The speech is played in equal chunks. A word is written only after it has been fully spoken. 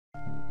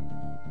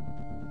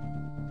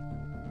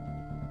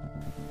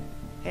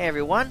Hey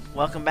everyone,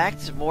 welcome back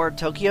to more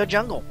Tokyo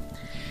Jungle.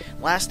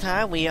 Last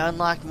time we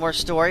unlocked more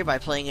story by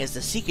playing as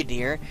the Sika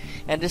deer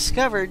and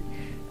discovered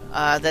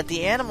that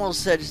the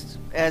animals,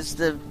 as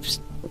the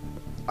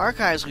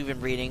archives we've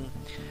been reading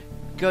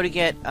go to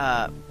get,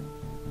 as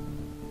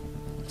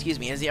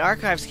the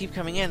archives keep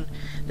coming in,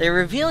 they're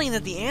revealing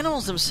that the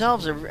animals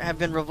themselves have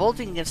been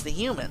revolting against the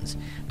humans.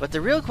 But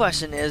the real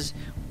question is,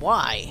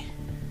 why?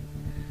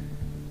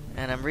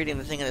 And I'm reading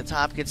the thing at the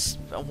top. Gets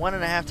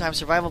 1.5 times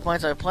survival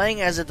points by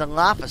playing as a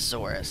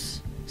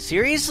Dilophosaurus.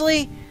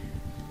 Seriously?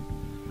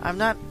 I'm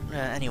not...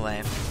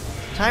 anyway.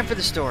 Time for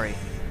the story.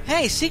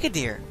 Hey, Sika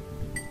deer!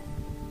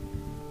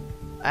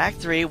 Act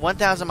 3,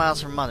 1,000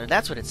 miles from mother.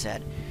 That's what it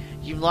said.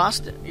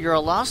 You're a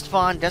lost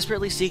fawn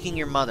desperately seeking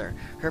your mother.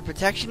 Her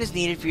protection is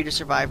needed for you to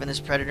survive in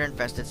this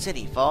predator-infested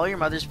city. Follow your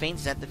mother's faint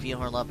scent to feel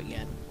her love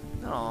again.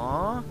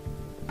 Aww.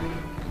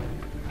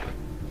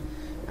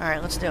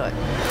 Alright, let's do it.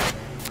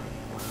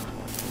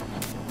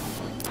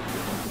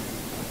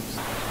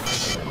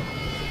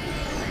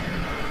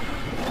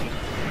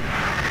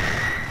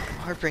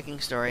 Heartbreaking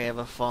story of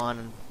a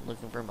fawn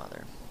looking for a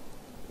mother.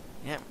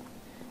 Yep.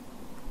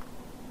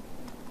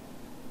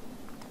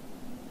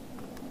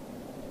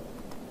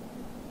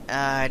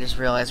 I just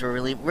realized we're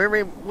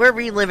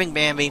reliving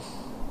Bambi.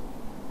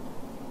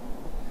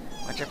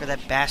 Watch out for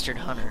that bastard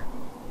hunter.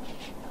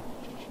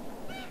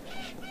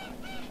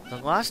 The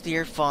lost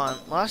deer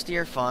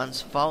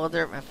fawns follow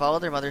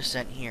their mother's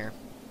scent here.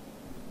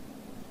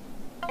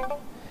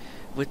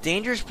 With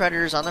dangerous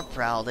predators on the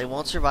prowl, they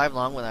won't survive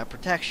long without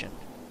protection.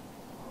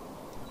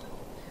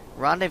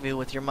 Rendezvous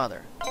with your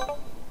mother.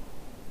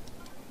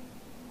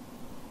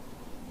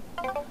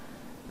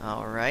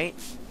 Alright.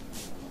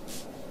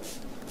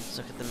 Let's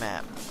look at the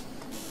map.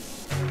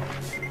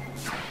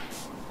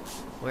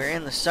 We're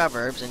in the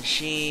suburbs, and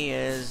she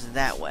is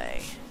that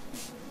way.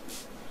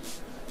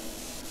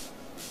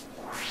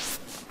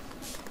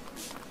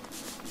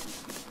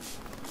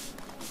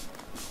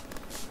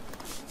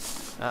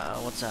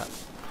 Uh-oh, what's up?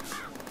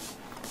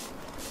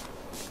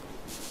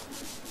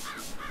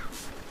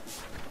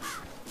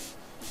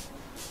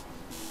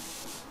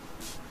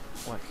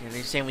 What, are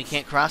they saying we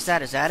can't cross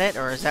that? Is that it?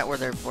 Or is that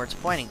where it's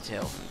pointing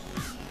to?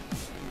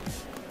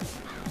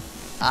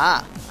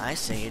 Ah, I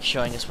see. It's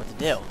showing us what to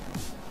do.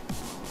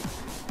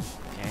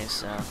 Okay,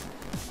 so...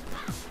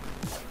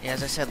 yeah,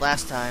 as I said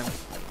last time...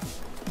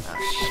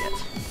 oh,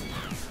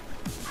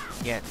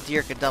 shit. Yeah,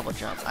 deer could double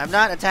jump. I'm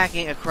not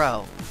attacking a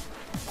crow.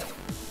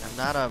 I'm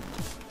not a...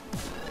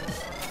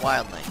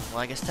 wildling. Well,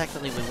 I guess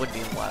technically we would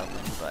be a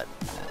wildling, but...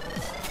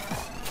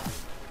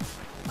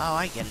 oh,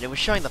 I get it. It was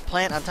showing the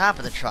plant on top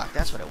of the truck.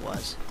 That's what it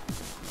was.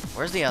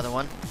 Where's the other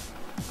one?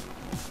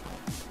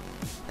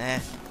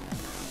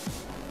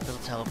 Little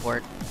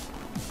teleport.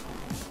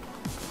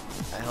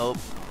 I hope.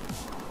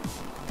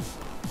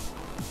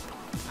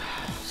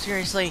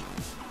 Seriously?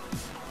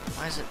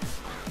 Why is it...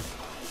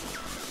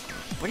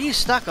 what are you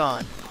stuck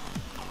on?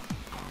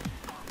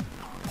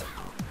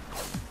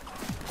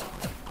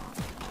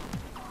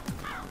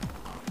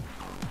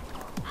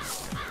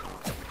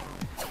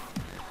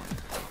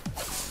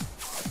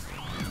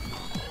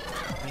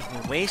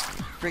 Waste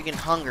friggin'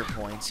 hunger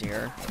points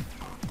here.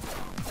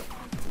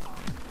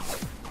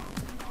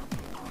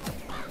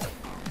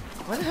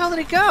 Where the hell did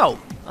it go?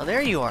 Oh,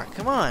 there you are.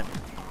 Come on.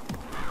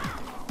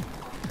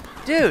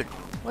 Dude,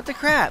 what the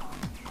crap?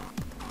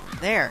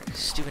 There,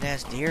 stupid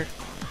ass deer.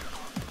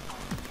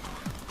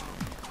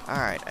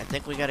 Alright, I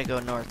think we gotta go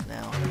north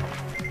now.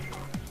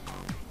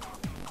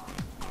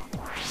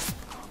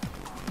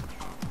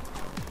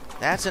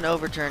 That's an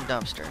overturned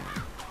dumpster.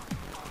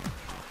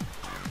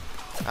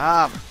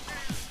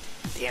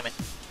 Damn it.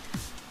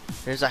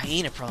 There's a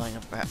hyena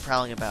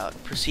prowling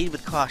about. Proceed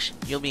with caution.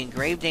 You'll be in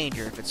grave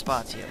danger if it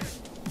spots you.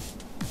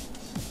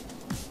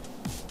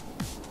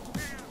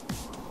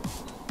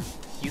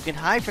 You can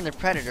hide from the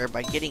predator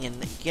by getting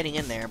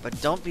in there, but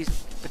don't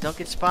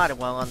get spotted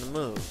while on the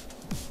move.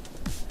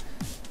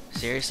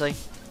 Seriously?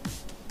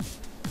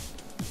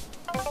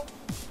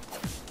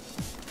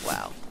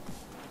 Wow.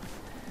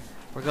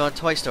 We're going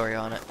Toy Story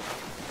on it.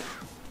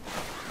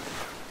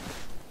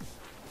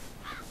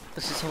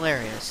 This is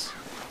hilarious.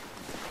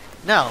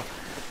 No,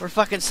 we're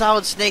fucking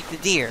Solid Snake the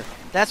deer.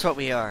 That's what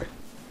we are.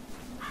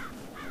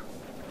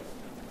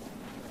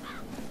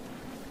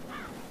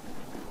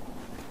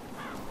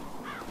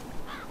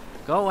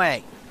 Go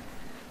away.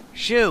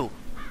 Shoo.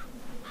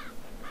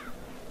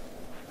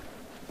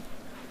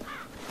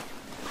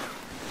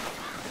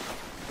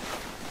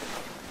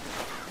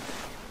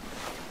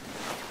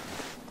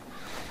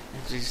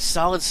 We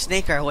Solid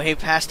Snake our way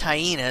past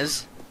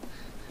hyenas.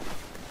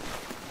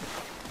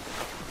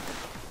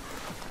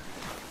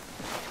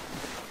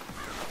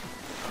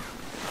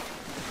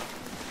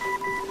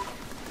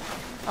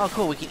 Oh,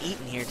 cool, we can eat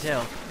in here,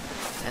 too.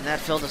 And that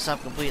filled us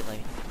up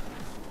completely.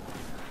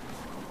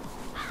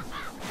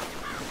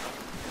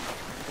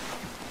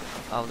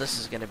 Oh, this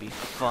is gonna be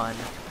fun.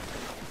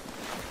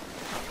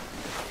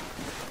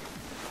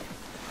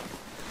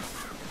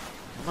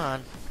 Come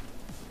on.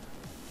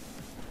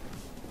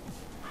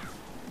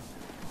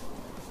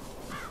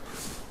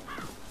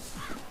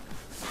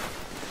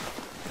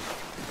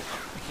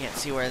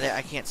 see where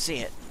I can't see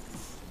it.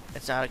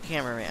 It's out of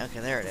camera. Okay,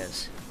 there it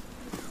is.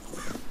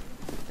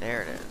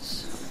 There it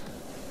is.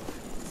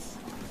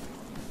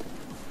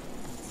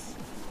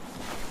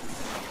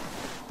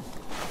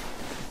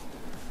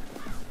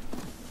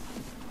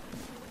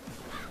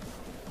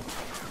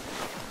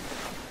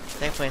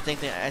 Thankfully,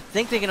 I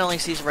think they can only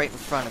see right in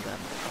front of them.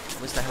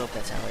 At least I hope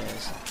that's how it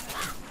is.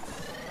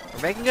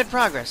 We're making good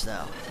progress,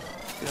 though.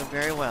 Doing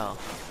very well.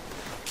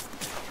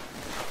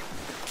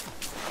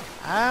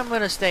 I'm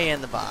gonna stay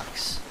in the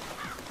box.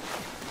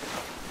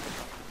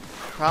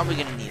 Probably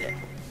gonna need it.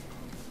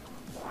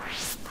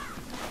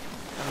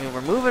 I mean,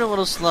 we're moving a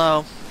little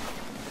slow.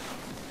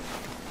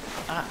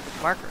 Ah,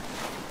 marker.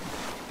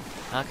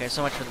 Okay,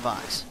 so much for the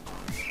box.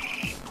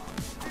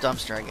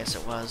 Dumpster, I guess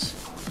it was.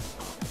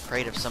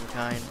 Crate of some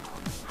kind.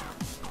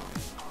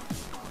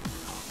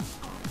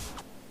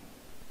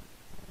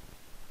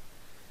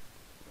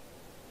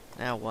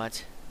 Now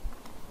what?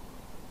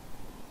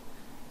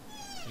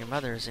 Your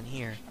mother isn't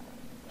here.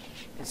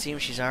 It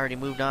seems she's already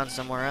moved on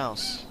somewhere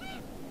else.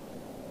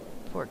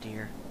 Poor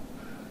dear.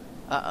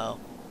 Uh-oh.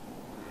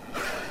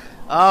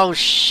 Oh,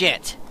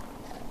 shit!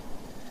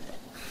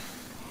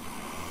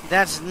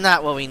 That's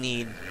not what we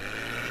need.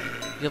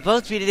 You'll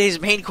both be today's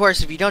main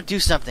course if you don't do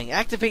something.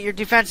 Activate your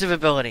defensive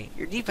ability.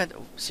 Your defense...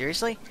 Oh,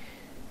 seriously?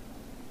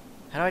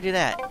 How do I do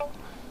that?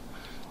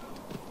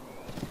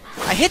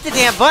 I hit the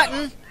damn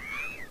button!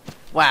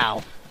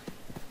 Wow.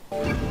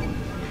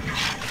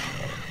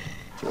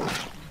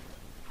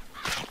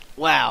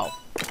 Wow.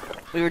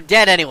 We were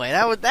dead anyway.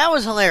 That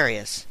was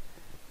hilarious.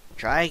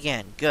 Try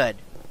again. Good.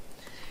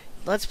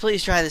 Let's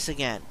please try this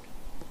again.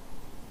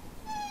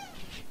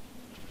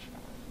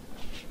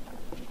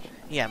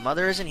 Yeah,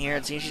 mother isn't here.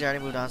 It seems she's already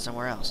moved on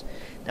somewhere else.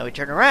 Now we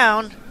turn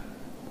around.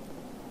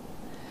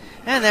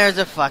 And there's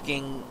a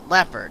fucking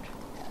leopard.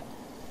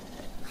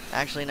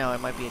 Actually, no,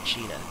 it might be a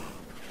cheetah.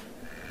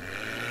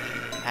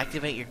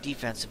 Activate your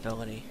defense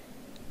ability.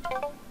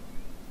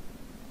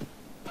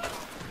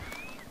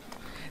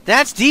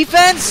 That's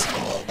defense?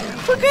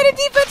 What kind of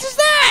defense is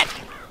that?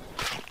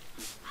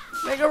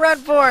 Make a run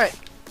for it.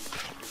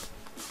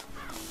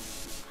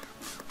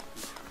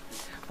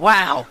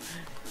 Wow.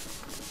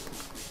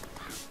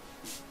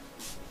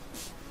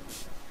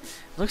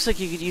 Looks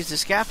like you could use the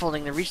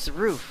scaffolding to reach the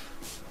roof.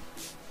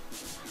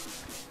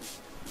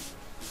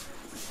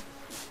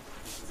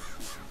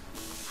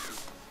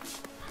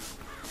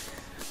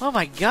 Oh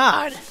my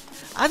god.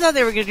 I thought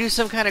they were going to do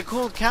some kind of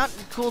cool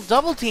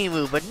double team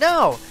move, but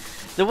no.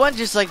 The one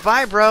just like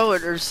bye bro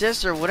or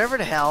sis or whatever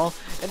the hell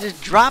and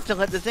just dropped and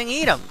let the thing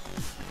eat him.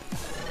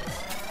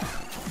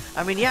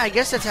 I mean, yeah, I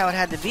guess that's how it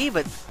had to be,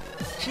 but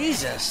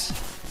Jesus.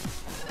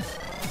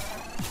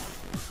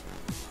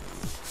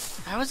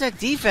 How is that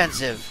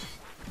defensive?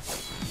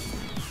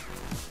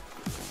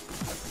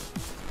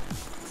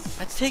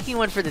 That's taking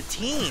one for the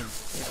team,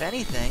 if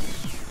anything.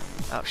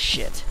 Oh,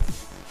 shit.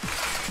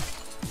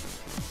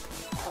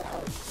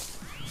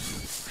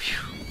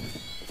 Whew.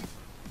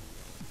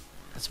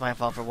 That's my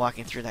fault for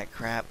walking through that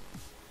crap.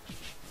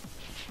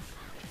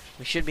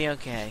 We should be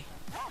okay.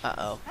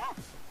 Uh-oh.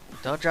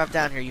 Don't drop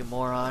down here, you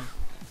moron.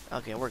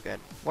 Okay, we're good.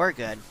 We're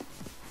good.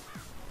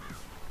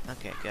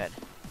 Okay, good.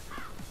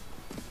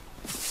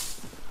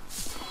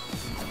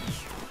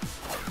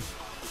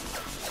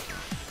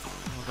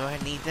 We'll go ahead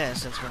and eat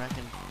this since we're not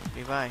going to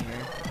be by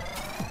here.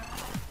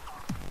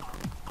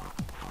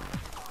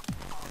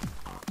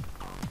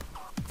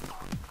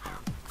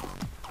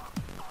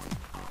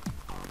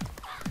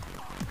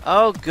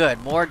 Oh,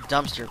 good. More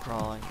dumpster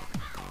crawling.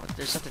 What,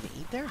 there's something to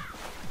eat there?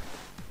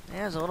 Yeah,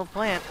 there's a little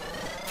plant.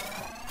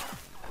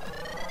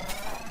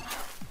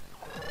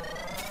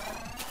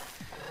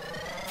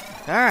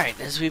 Alright,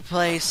 as we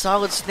play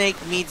Solid Snake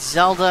meets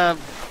Zelda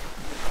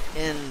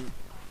in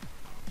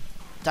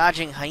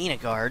dodging hyena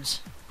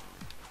guards.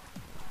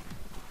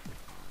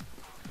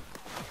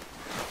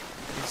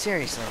 I mean,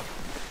 seriously.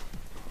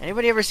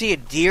 Anybody ever see a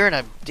deer in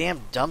a damn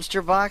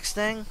dumpster box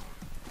thing?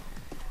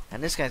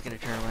 And this guy's gonna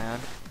turn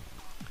around.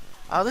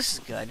 Oh, this is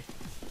good.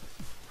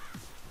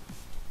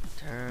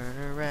 Turn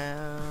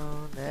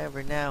around.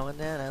 Every now and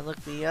then I look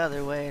the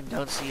other way and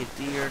don't see a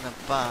deer in a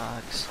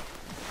box.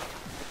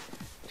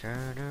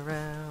 Turn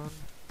around.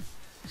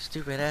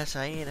 Stupid ass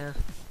hyena.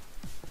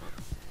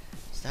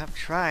 Stop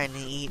trying to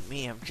eat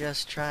me. I'm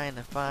just trying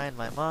to find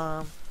my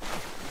mom.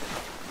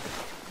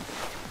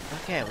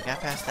 Okay, we got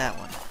past that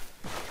one.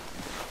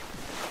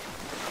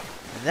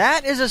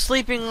 That is a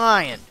sleeping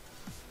lion.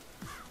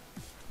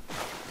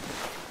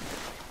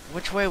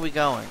 Which way are we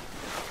going?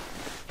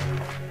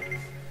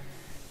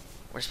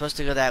 We're supposed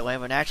to go that way,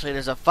 but actually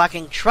there's a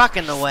fucking truck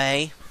in the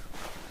way.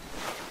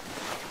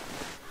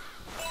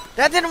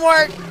 That didn't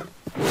work!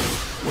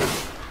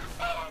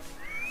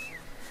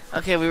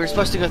 Okay, we were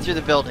supposed to go through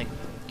the building.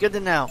 Good to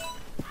know.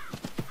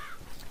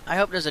 I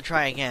hope there's a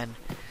try again.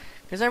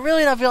 Because I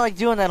really don't feel like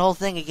doing that whole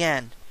thing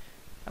again.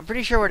 I'm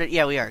pretty sure we're...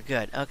 Yeah, we are.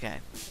 Good. Okay.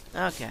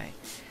 Okay.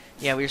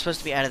 Yeah, we were supposed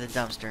to be out of the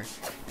dumpster.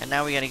 And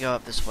now we gotta go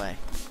up this way.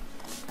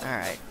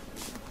 Alright.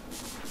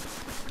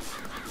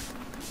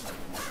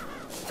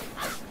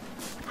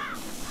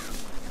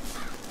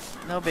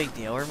 no big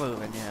deal. We're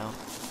moving now.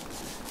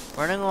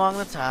 Running along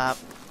the top.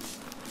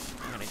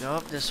 I'm gonna go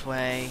up this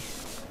way.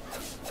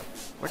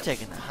 We're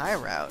taking the high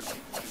route.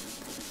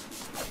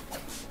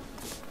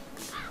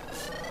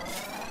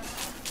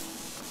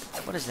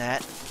 What is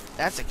that?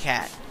 That's a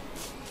cat.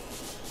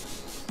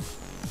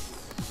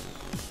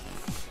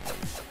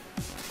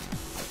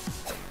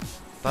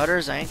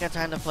 Butters, I ain't got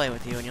time to play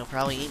with you, and you'll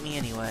probably eat me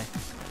anyway.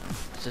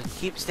 So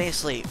stay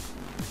asleep.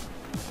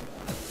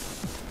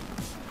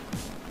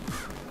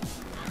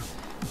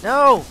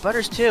 No!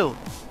 Butters too!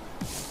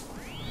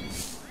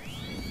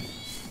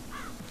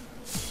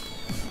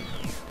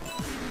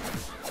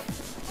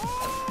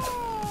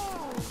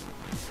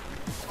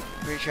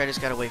 Pretty sure I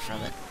just got away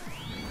from it.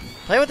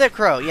 Play with that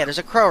crow. Yeah, there's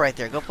a crow right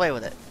there. Go play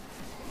with it.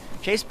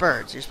 Chase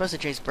birds. You're supposed to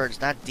chase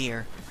birds, not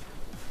deer.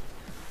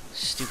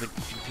 Stupid,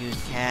 confused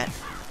cat.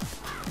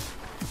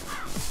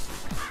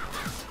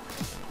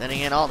 Then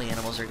again, all the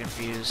animals are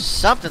confused.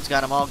 Something's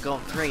got them all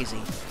going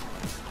crazy.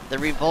 They're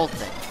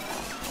revolting.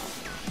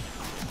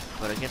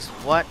 But against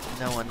what?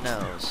 No one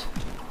knows.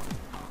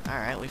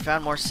 Alright, we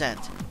found more scent.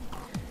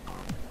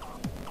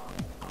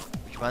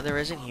 Your mother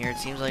isn't here. It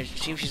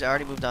seems she's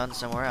already moved on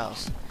somewhere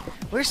else.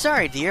 We're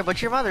sorry, dear,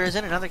 but your mother is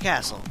in another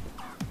castle.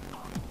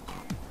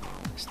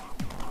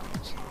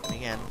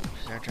 Again,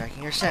 start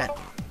tracking your scent.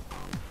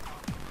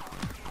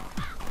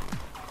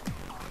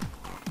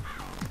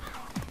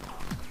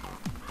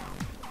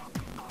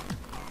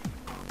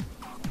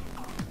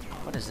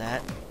 What is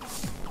that?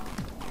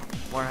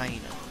 More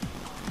hyena.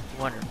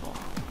 Wonderful.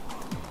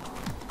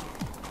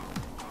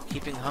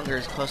 Keeping hunger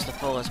as close to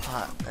full as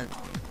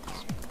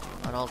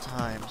at all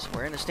times.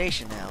 We're in a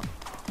station now.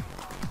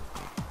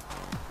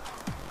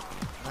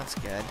 That's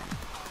good.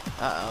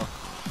 Uh-oh.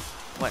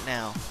 What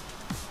now?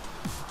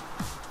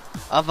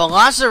 A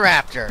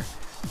velociraptor!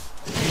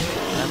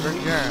 Clever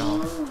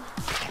girl.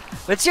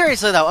 But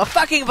seriously though, a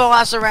fucking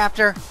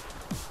velociraptor?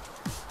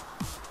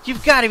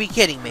 You've got to be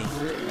kidding me.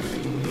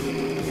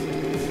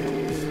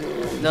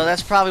 No,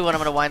 that's probably what I'm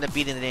going to wind up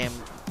beating the damn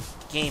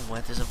game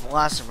with, is a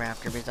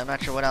velociraptor, because I'm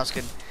not sure what else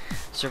could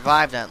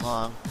survive that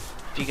long.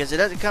 Because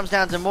it comes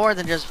down to more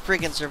than just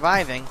freaking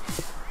surviving.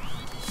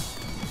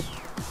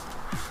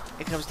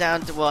 It comes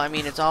down to, well, I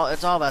mean, it's all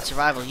about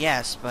survival,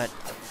 yes, but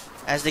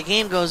as the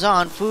game goes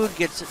on, food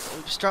gets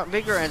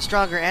bigger and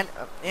stronger, and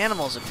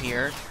animals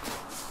appear,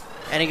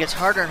 and it gets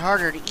harder and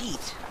harder to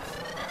eat.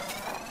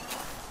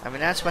 I mean,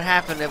 that's what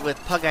happened with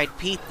Pug-Eyed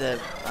Pete, the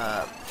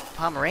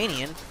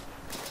Pomeranian.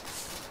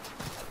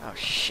 Oh,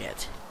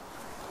 shit.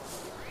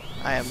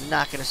 I am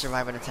not going to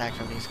survive an attack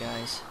from these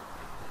guys.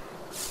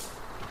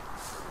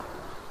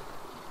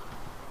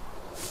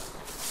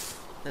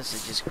 This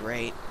is just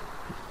great.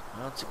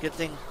 Well, it's a good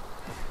thing.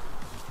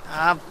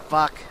 Ah,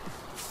 fuck.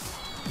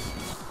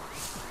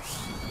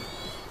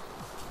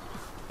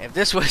 If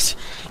this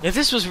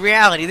was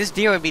reality, this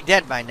deer would be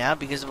dead by now,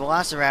 because the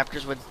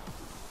velociraptors would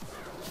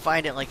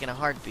find it like in a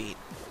heartbeat.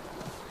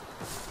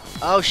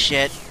 Oh,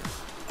 shit.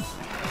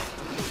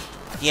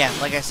 Yeah,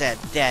 like I said,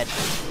 dead.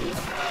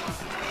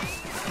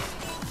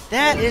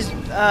 That is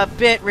a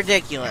bit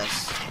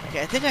ridiculous.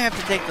 Okay, I think I have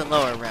to take the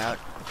lower route.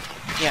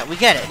 Yeah, we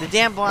get it. The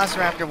damn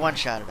velociraptor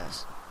one-shotted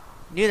us.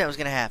 Knew that was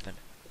going to happen.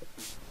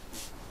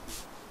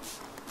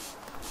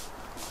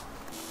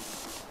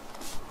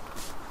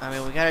 I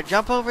mean, we got to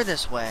jump over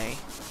this way.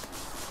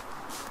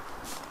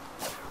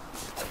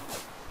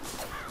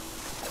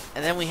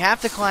 And then we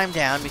have to climb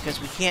down because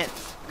we can't...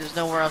 There's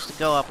nowhere else to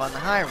go up on the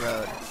high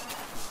road.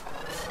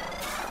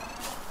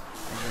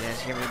 You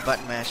guys hear me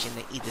button mashing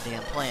to eat the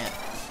damn plant.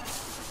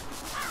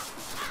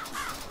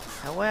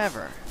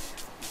 However...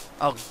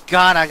 Oh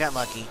god, I got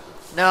lucky.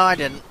 No, I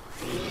didn't.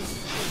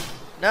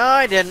 No,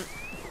 I didn't.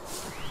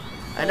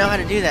 I know how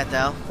to do that,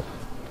 though.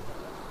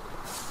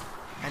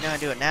 I know how to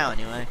do it now,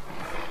 anyway.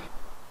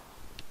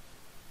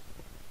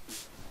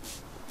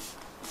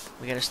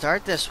 We gotta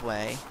start this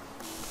way.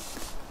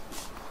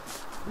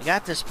 We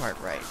got this part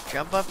right.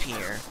 Jump up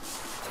here.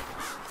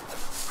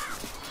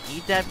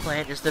 Eat that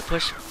plant just to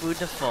push food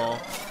to full.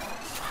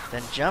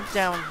 Then jump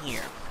down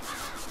here.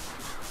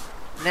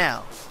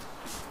 Now,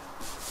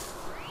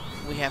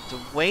 we have to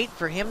wait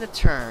for him to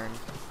turn.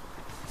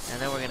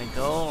 And then we're going to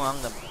go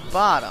along the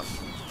bottom.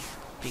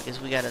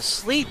 Because we got a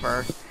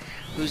sleeper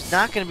who's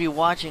not going to be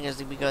watching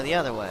as we go the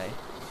other way.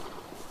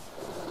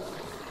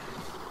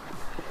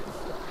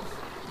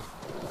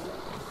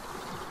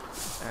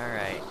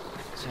 Alright.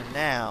 So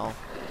now,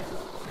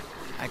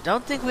 I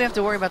don't think we have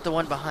to worry about the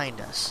one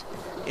behind us.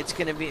 It's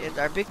going to be,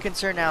 our big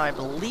concern now, I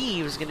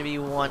believe, is going to be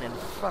one in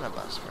front of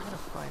us. We're going to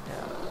find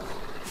out.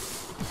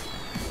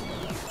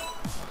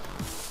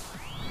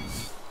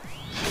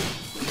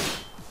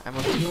 I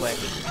moved too quick.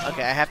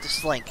 Okay, I have to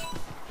slink.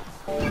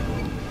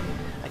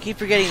 I keep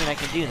forgetting that I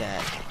can do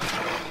that.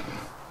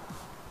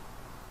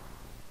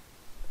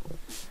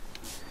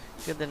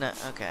 Good to know.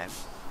 Okay.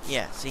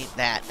 Yeah, see,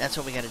 that's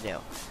what we gotta do.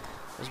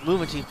 I was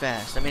moving too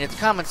fast. I mean, it's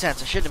common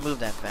sense. I shouldn't have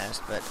moved that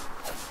fast, but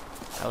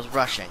I was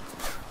rushing.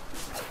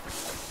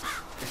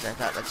 Because I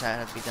thought that's how it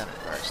had to be done at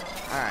first.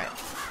 Alright.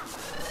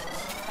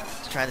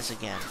 Let's try this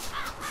again.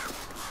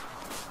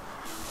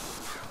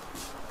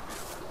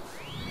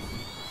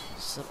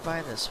 slip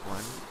by this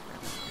one.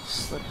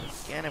 Slip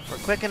again if we're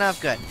quick enough.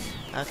 Good.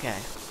 Okay.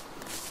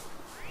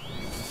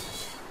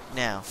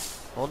 Now,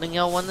 holding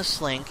L1 the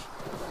slink.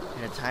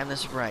 I'm gonna time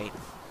this right.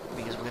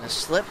 Because we're gonna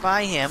slip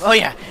by him. Oh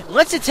yeah!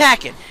 Let's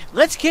attack it!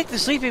 Let's kick the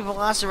sleeping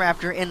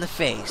velociraptor in the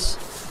face.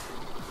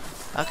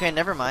 Okay,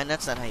 never mind.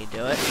 That's not how you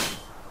do it.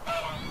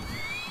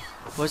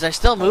 Was I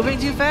still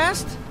moving too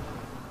fast?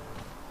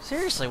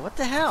 Seriously, what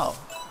the hell?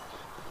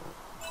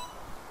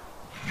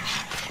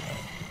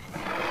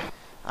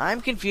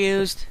 I'm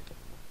confused.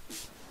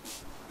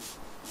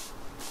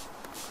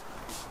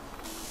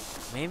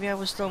 Maybe I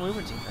was still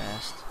moving too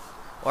fast.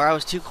 Or I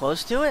was too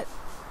close to it?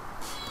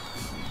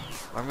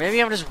 Or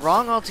maybe I'm just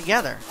wrong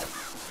altogether.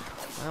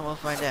 Well, we'll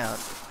find out.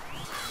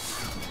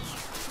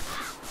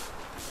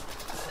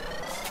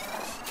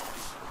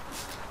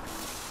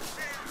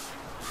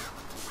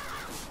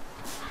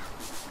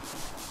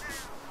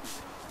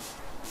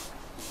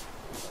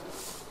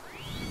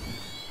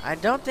 I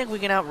don't think we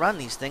can outrun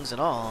these things at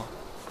all.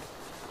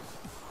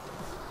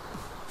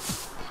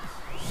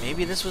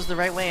 Maybe this was the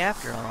right way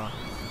after all.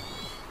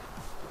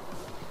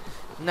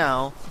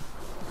 No.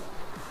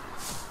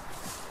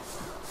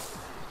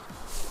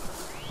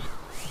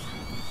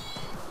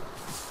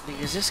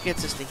 Because this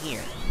gets us to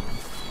here.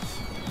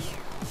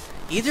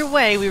 Either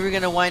way, we were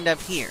going to wind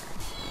up here.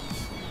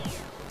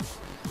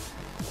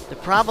 The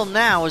problem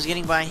now is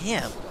getting by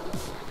him.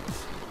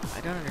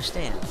 I don't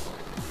understand.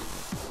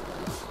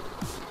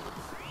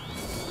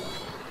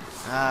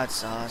 Ah, it's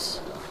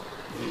sauce.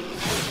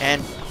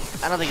 And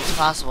I don't think it's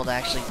possible to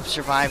actually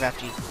survive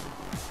after you...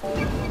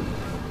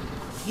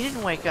 He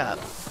didn't wake up.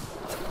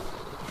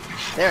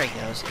 There he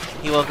goes.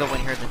 He woke up when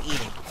he heard them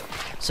eating.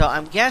 So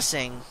I'm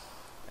guessing...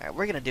 Alright,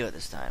 we're gonna do it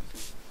this time.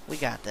 We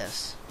got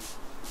this.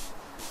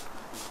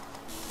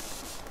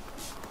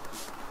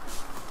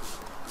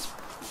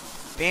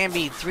 It's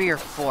Bambi 3 or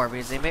 4,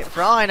 because they made...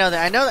 For all I know,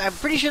 I'm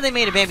pretty sure they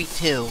made a Bambi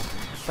 2,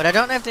 but I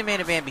don't know if they made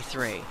a Bambi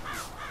 3.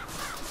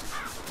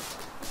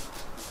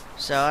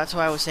 So that's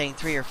why I was saying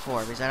 3 or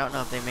 4, because I don't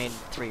know if they made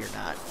 3 or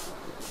not.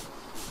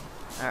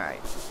 Alright.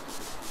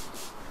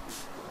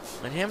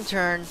 Let him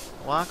turn,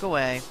 walk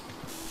away.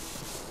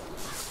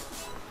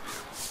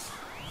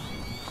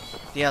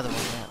 The other one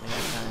got me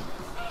that time.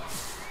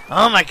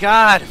 Oh my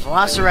god!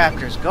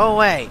 Velociraptors, go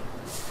away!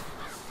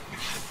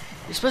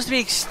 You're supposed to be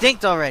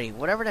extinct already.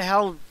 Whatever the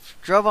hell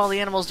drove all the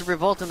animals to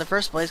revolt in the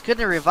first place couldn't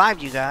have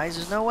revived you guys.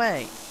 There's no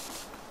way.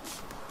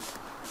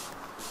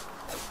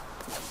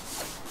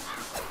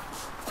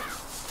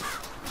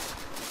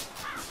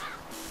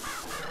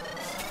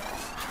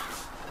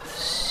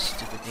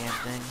 Stupid damn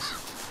things.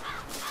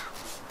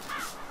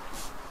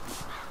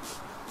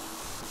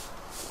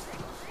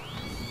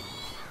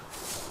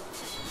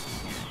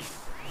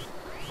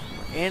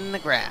 In the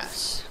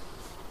grass.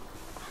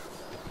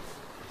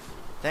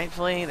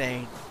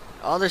 Thankfully,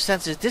 all their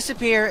senses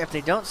disappear if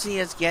they don't see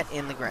us get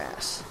in the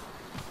grass.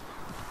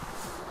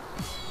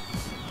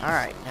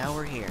 Alright, now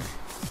we're here.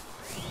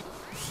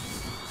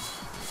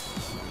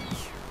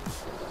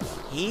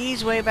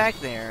 He's way back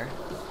there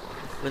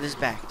with his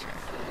back turned.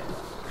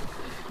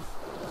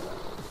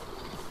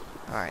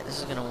 Alright, this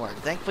is gonna work.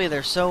 Thankfully,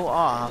 they're so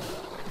off.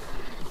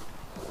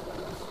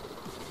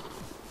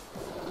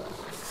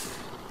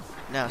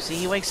 No, see,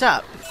 he wakes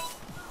up.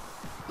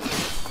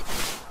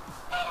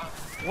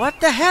 What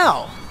the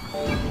hell?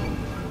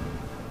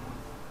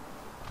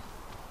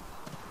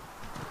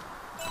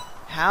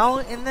 How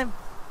in the...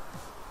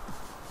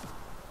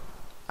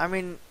 I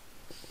mean...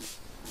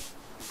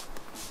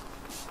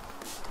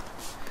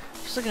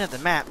 Just looking at the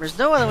map, there's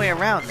no other way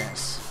around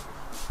this.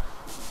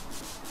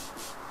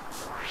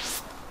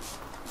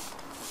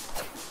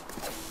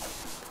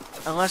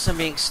 Unless I'm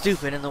being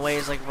stupid and the way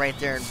is like right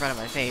there in front of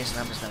my face and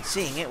I'm just not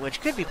seeing it,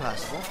 which could be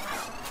possible.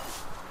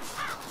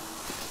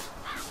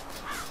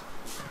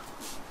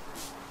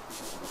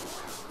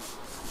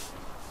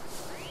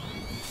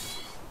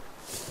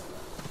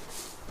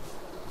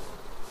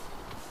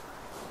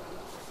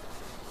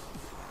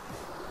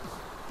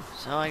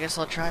 So I guess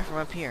I'll try from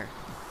up here.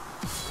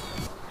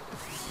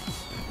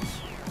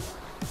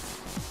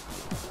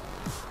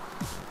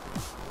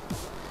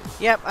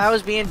 Yep, I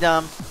was being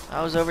dumb.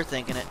 I was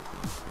overthinking it.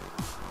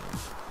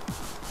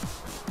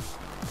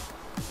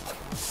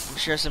 I'm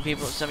sure some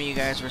of you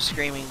guys were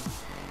screaming,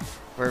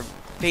 were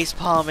face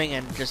palming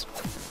and just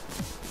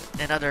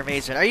in utter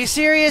amazement. Are you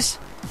serious?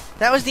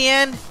 That was the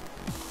end?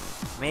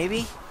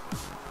 Maybe?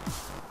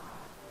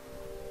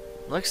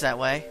 Looks that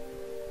way.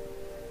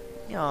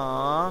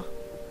 Aww.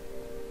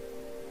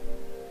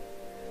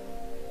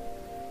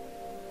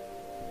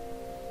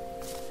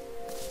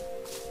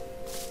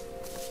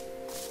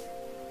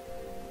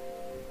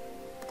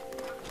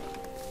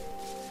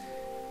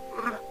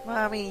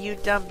 Mommy, you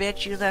dumb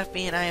bitch, you left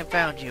me and I have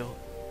found you.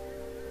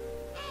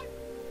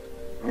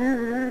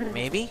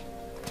 Maybe?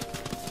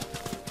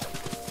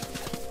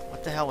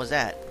 What the hell was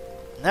that?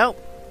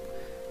 Nope.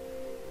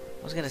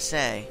 I was gonna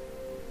say.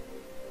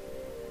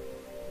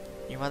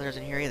 Your mother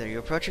isn't here either. You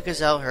approach a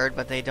gazelle herd,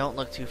 but they don't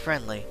look too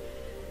friendly.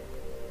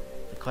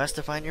 The quest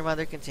to find your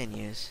mother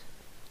continues.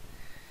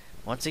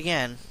 once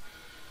again,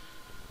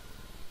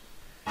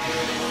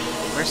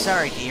 we're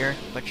sorry, dear,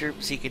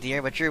 Sika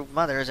dear, but your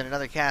mother is in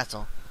another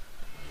castle.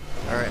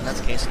 Or in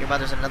this case, your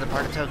mother's in another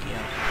part of Tokyo.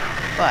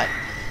 But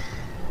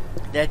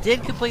that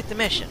did complete the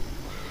mission,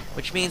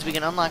 which means we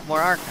can unlock more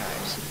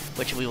archives,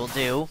 which we will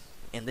do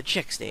in the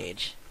Chick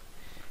stage.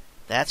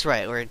 That's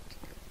right, we're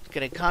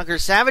gonna conquer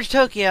Savage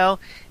Tokyo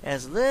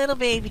as little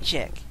baby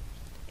Chick.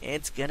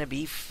 It's gonna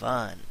be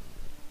fun.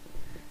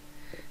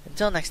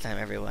 Until next time,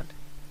 everyone.